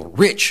real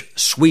rich,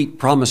 sweet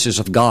promises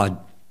of God,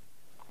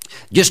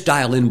 just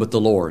dial in with the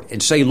Lord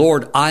and say,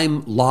 Lord,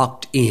 I'm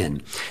locked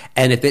in.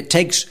 And if it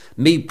takes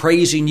me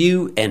praising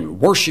you and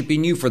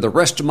worshiping you for the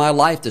rest of my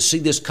life to see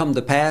this come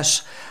to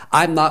pass,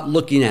 I'm not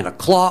looking at a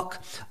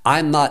clock.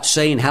 I'm not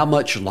saying how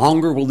much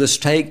longer will this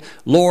take.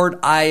 Lord,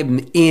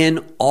 I'm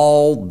in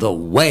all the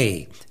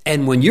way.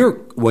 And when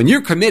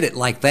you're committed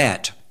like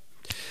that,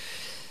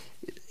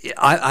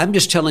 I'm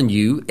just telling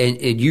you,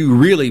 and you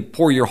really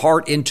pour your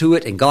heart into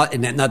it, and God,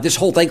 and now this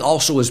whole thing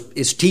also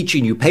is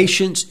teaching you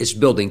patience, it's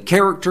building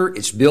character,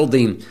 it's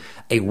building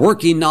a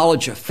working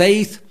knowledge of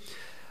faith.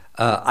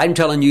 I'm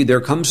telling you,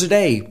 there comes a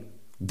day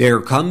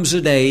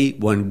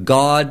when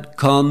God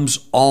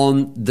comes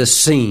on the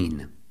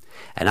scene.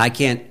 And I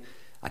can't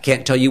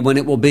tell you when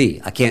it will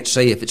be. I can't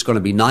say if it's going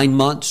to be 9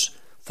 months,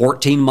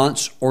 14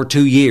 months or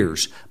 2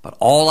 years. But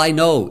all I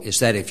know is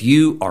that if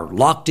you are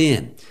locked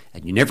in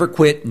and you never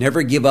quit,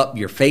 never give up,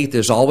 your faith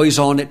is always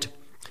on it,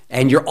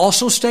 and you're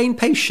also staying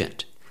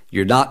patient.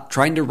 You're not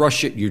trying to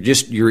rush it.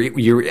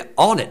 You're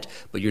on it,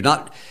 but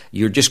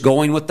you're just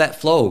going with that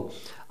flow.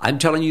 I'm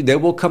telling you, there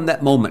will come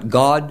that moment.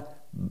 God,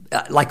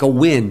 like a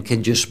wind,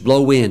 can just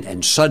blow in,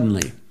 and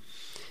suddenly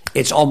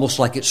it's almost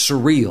like it's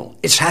surreal.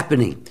 It's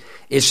happening.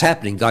 It's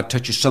happening. God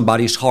touches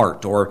somebody's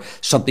heart, or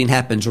something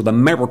happens, or the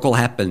miracle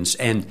happens.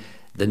 And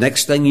the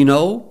next thing you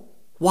know,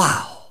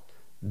 wow,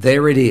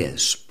 there it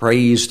is.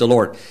 Praise the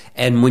Lord.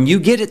 And when you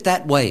get it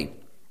that way,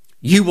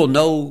 you will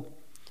know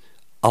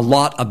a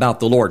lot about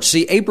the Lord.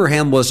 See,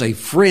 Abraham was a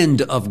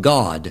friend of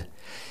God.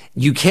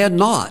 You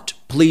cannot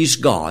please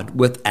God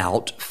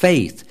without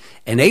faith.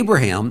 And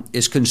Abraham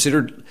is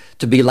considered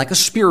to be like a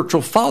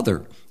spiritual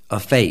father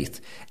of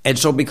faith. And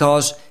so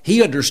because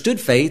he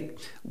understood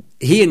faith,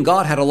 he and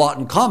God had a lot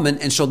in common,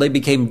 and so they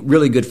became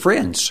really good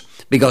friends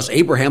because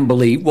Abraham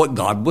believed what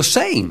God was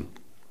saying.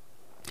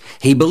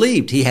 He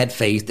believed, he had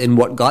faith in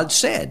what God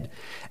said.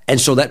 And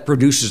so that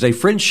produces a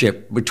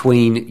friendship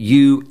between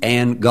you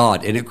and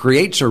God. And it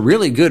creates a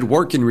really good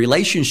working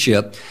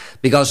relationship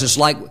because it's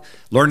like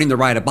learning to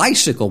ride a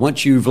bicycle.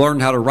 Once you've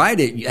learned how to ride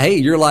it, hey,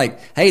 you're like,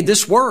 hey,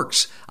 this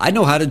works. I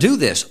know how to do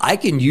this. I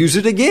can use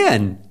it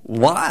again.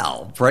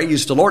 Wow.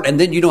 Praise the Lord. And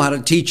then you know how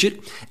to teach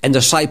it and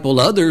disciple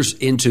others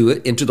into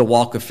it, into the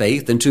walk of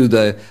faith, into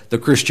the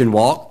Christian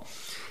walk.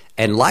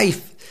 And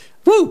life,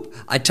 whoo,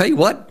 I tell you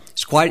what,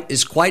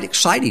 it's quite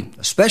exciting,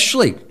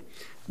 especially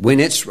when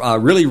it's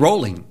really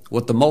rolling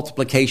with the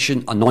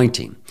multiplication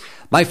anointing.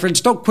 My friends,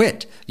 don't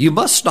quit. You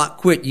must not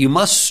quit. You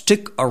must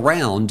stick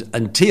around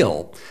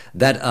until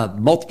that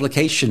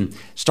multiplication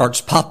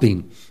starts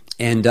popping,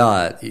 and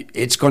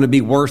it's going to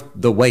be worth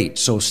the wait.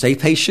 So stay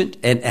patient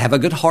and have a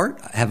good heart,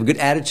 have a good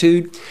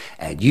attitude,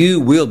 and you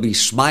will be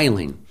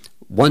smiling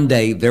one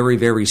day very,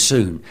 very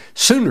soon,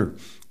 sooner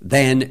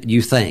than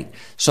you think.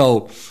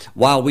 So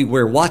while we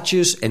wear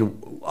watches and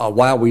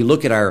while we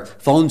look at our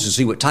phones and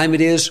see what time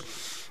it is,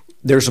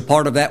 there's a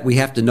part of that we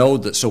have to know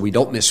that so we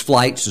don't miss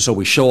flights and so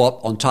we show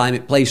up on time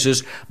at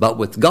places. But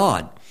with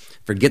God,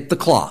 forget the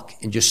clock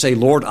and just say,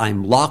 Lord,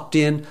 I'm locked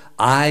in.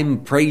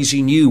 I'm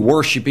praising you,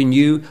 worshiping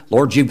you.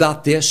 Lord, you've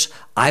got this.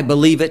 I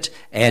believe it.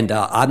 And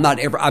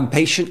I'm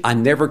patient.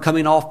 I'm never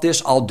coming off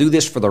this. I'll do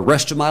this for the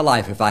rest of my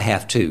life if I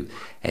have to.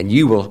 And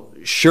you will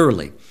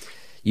surely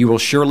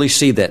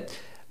see that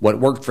what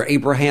worked for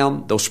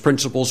Abraham, those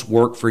principles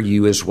work for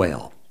you as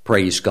well.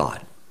 Praise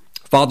God.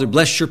 Father,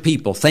 bless your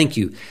people. Thank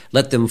you.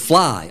 Let them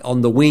fly on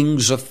the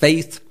wings of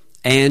faith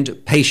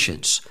and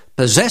patience,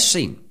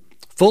 possessing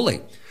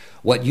fully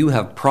what you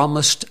have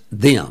promised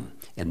them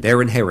and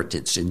their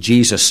inheritance. In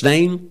Jesus'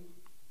 name,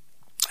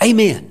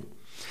 amen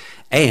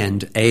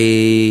and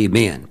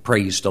amen.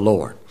 Praise the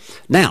Lord.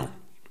 Now,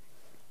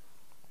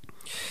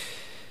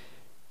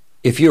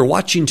 if you're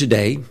watching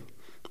today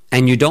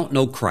and you don't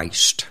know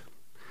Christ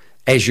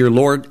as your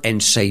Lord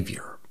and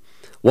Savior,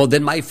 well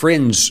then, my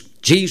friends,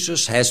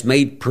 Jesus has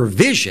made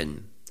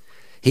provision.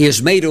 He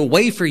has made a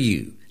way for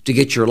you to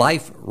get your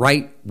life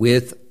right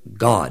with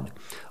God.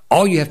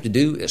 All you have to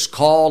do is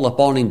call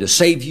upon Him to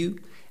save you,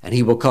 and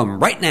He will come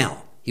right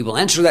now. He will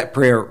answer that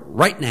prayer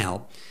right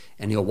now,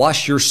 and He'll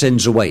wash your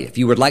sins away. If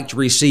you would like to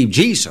receive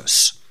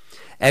Jesus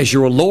as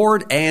your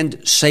Lord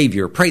and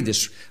Savior, pray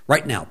this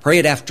right now. Pray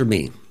it after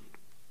me.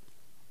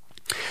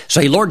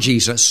 Say, Lord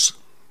Jesus,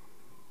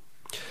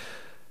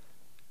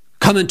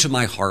 come into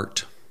my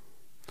heart.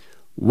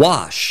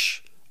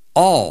 Wash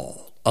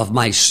all of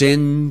my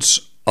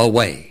sins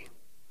away.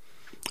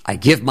 I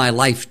give my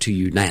life to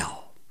you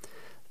now.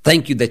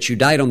 Thank you that you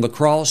died on the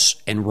cross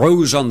and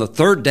rose on the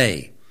third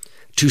day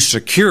to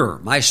secure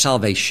my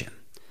salvation.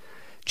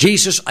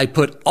 Jesus, I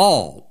put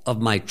all of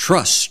my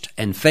trust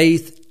and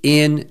faith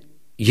in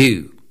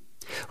you.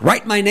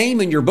 Write my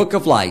name in your book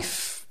of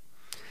life.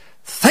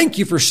 Thank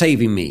you for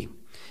saving me.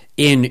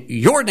 In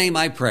your name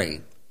I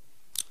pray.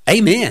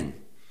 Amen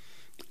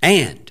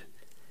and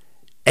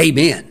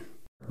amen.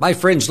 My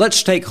friends,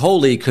 let's take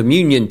Holy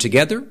Communion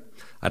together.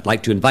 I'd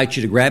like to invite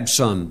you to grab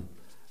some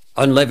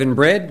unleavened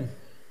bread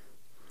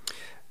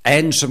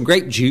and some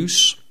grape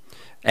juice,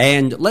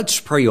 and let's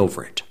pray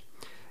over it.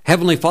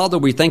 Heavenly Father,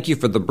 we thank you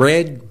for the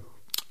bread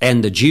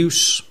and the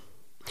juice.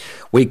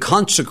 We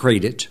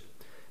consecrate it.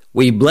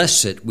 We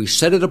bless it. We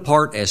set it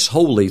apart as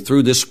holy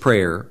through this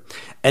prayer,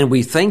 and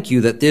we thank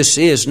you that this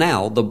is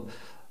now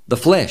the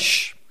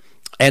flesh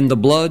and the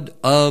blood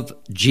of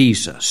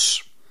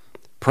Jesus.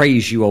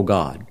 Praise you, O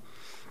God.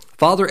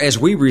 Father, as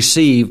we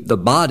receive the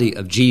body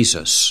of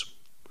Jesus,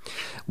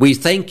 we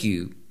thank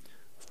you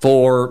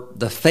for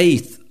the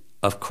faith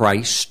of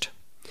Christ.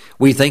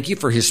 We thank you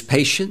for His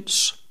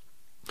patience.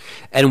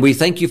 And we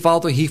thank you,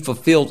 Father, He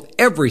fulfilled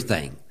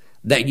everything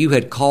that you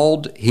had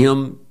called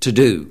Him to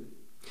do.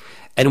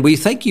 And we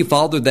thank you,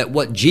 Father, that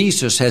what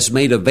Jesus has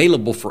made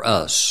available for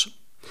us,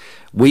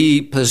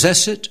 we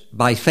possess it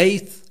by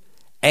faith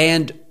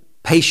and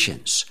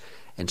patience.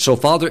 And so,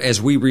 Father,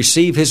 as we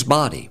receive His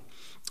body,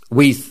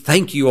 we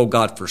thank you, O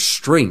God, for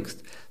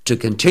strength to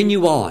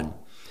continue on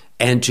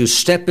and to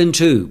step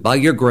into, by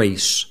your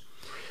grace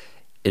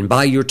and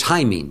by your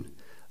timing,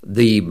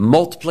 the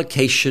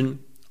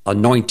multiplication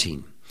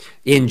anointing.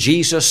 In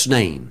Jesus'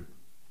 name,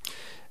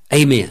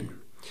 amen.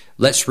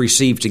 Let's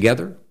receive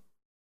together.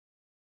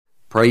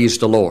 Praise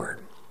the Lord.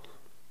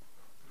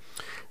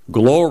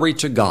 Glory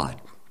to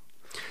God.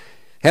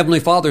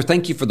 Heavenly Father,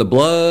 thank you for the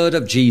blood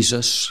of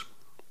Jesus.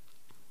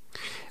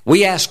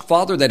 We ask,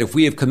 Father, that if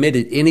we have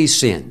committed any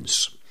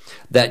sins,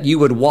 that you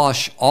would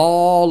wash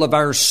all of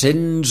our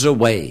sins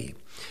away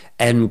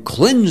and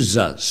cleanse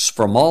us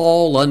from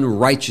all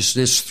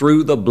unrighteousness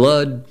through the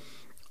blood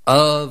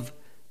of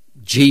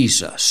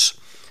Jesus.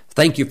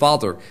 Thank you,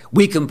 Father.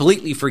 We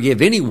completely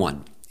forgive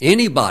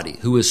anybody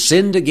who has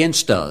sinned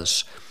against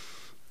us.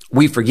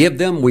 We forgive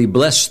them, we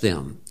bless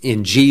them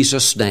in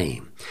Jesus'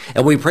 name.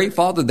 And we pray,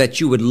 Father, that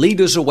you would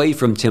lead us away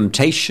from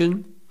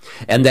temptation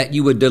and that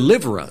you would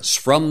deliver us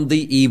from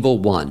the evil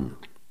one.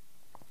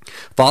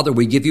 Father,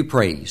 we give you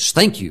praise.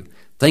 Thank you.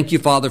 Thank you,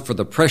 Father, for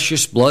the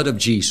precious blood of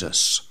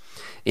Jesus.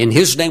 In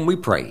his name we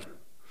pray.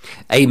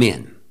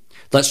 Amen.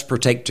 Let's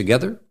partake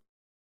together.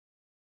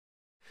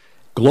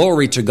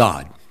 Glory to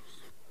God.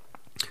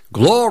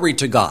 Glory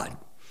to God.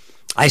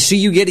 I see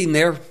you getting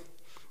there.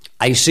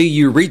 I see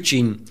you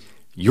reaching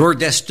your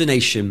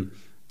destination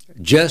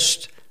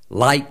just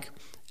like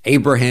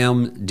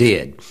Abraham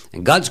did.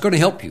 And God's going to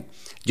help you.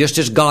 Just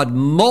as God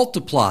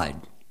multiplied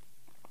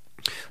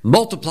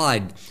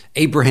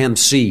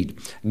Abraham's seed,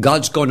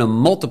 God's going to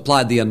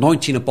multiply the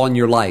anointing upon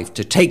your life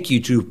to take you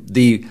to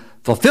the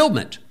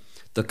fulfillment,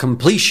 the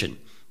completion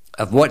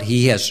of what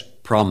he has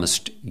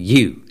promised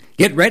you.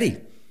 Get ready.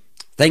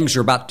 Things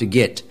are about to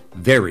get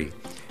very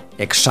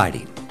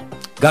exciting.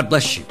 God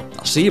bless you.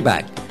 I'll see you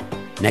back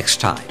next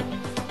time.